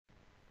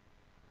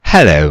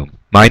Hello,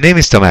 my name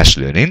is Tamas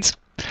Lorincz,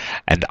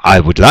 and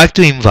I would like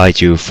to invite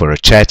you for a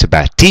chat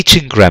about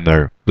teaching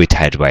grammar with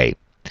Headway.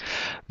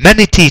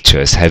 Many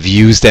teachers have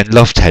used and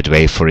loved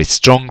Headway for its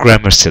strong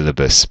grammar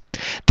syllabus.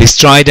 This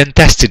tried and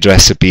tested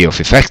recipe of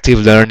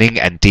effective learning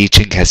and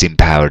teaching has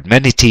empowered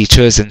many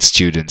teachers and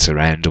students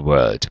around the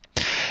world.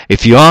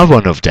 If you are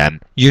one of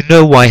them, you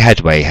know why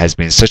Headway has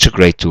been such a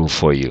great tool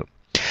for you.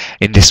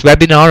 In this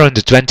webinar on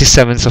the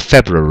 27th of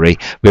February,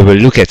 we will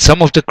look at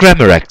some of the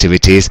grammar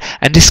activities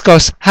and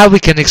discuss how we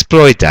can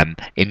exploit them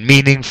in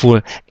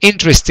meaningful,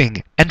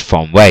 interesting and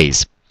fun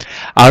ways.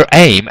 Our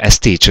aim as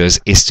teachers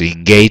is to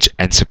engage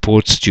and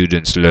support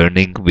students'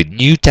 learning with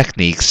new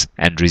techniques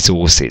and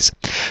resources.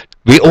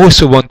 We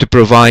also want to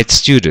provide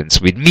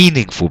students with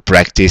meaningful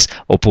practice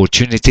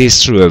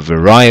opportunities through a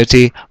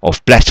variety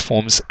of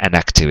platforms and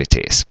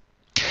activities.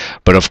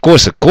 But of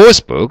course, a course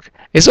book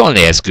is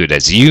only as good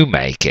as you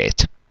make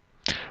it.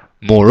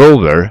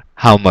 Moreover,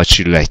 how much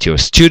you let your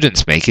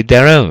students make it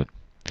their own.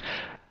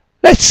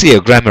 Let's see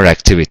a grammar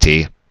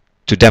activity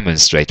to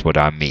demonstrate what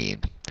I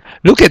mean.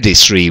 Look at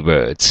these three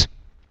words.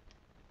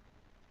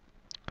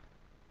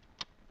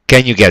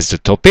 Can you guess the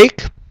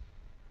topic?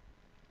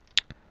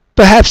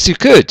 Perhaps you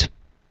could.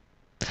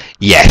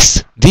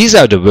 Yes, these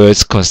are the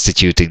words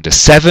constituting the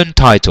 7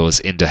 titles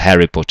in the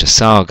Harry Potter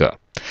saga.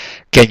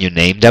 Can you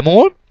name them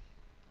all?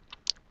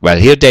 Well,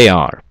 here they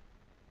are.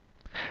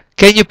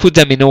 Can you put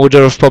them in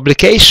order of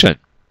publication?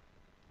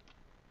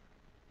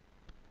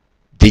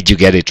 Did you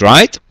get it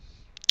right?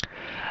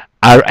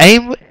 Our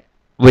aim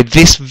with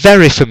this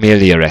very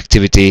familiar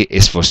activity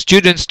is for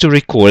students to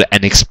recall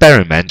and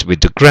experiment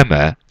with the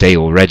grammar they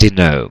already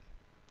know.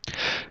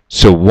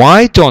 So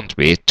why don't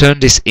we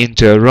turn this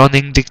into a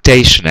running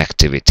dictation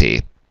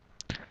activity?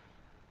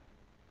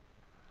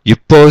 You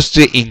post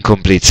the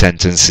incomplete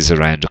sentences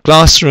around the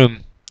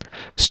classroom,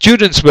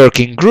 students work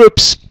in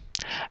groups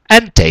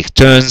and take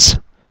turns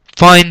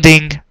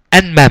finding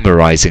and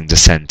memorizing the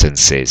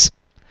sentences.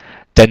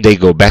 Then they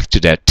go back to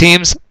their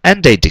teams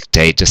and they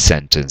dictate the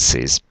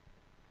sentences.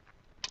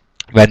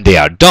 When they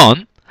are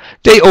done,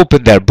 they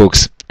open their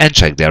books and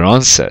check their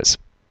answers.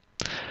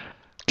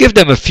 Give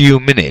them a few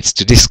minutes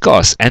to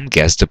discuss and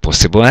guess the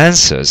possible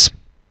answers.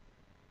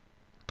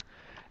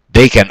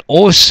 They can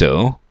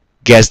also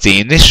guess the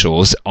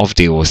initials of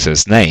the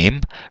author's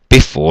name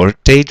before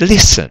they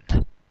listen.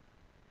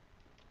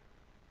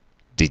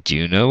 Did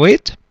you know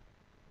it?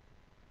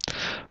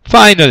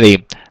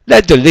 Finally,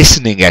 let the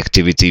listening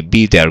activity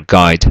be their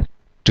guide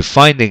to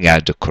finding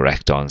out the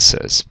correct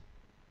answers.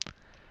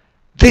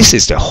 This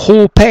is the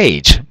whole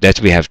page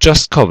that we have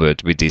just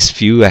covered with these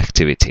few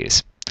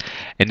activities.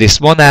 In this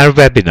 1-hour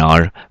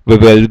webinar, we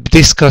will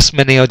discuss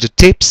many other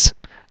tips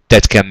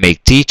that can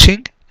make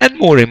teaching and,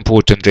 more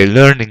importantly,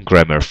 learning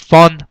grammar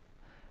fun,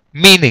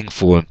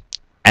 meaningful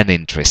and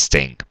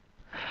interesting.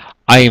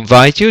 I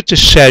invite you to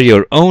share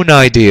your own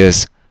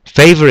ideas,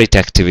 favorite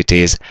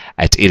activities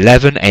at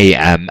 11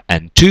 a.m.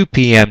 and 2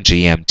 p.m.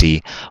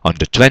 GMT on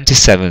the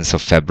 27th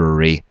of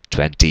February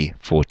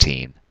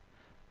 2014.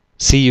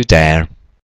 See you there.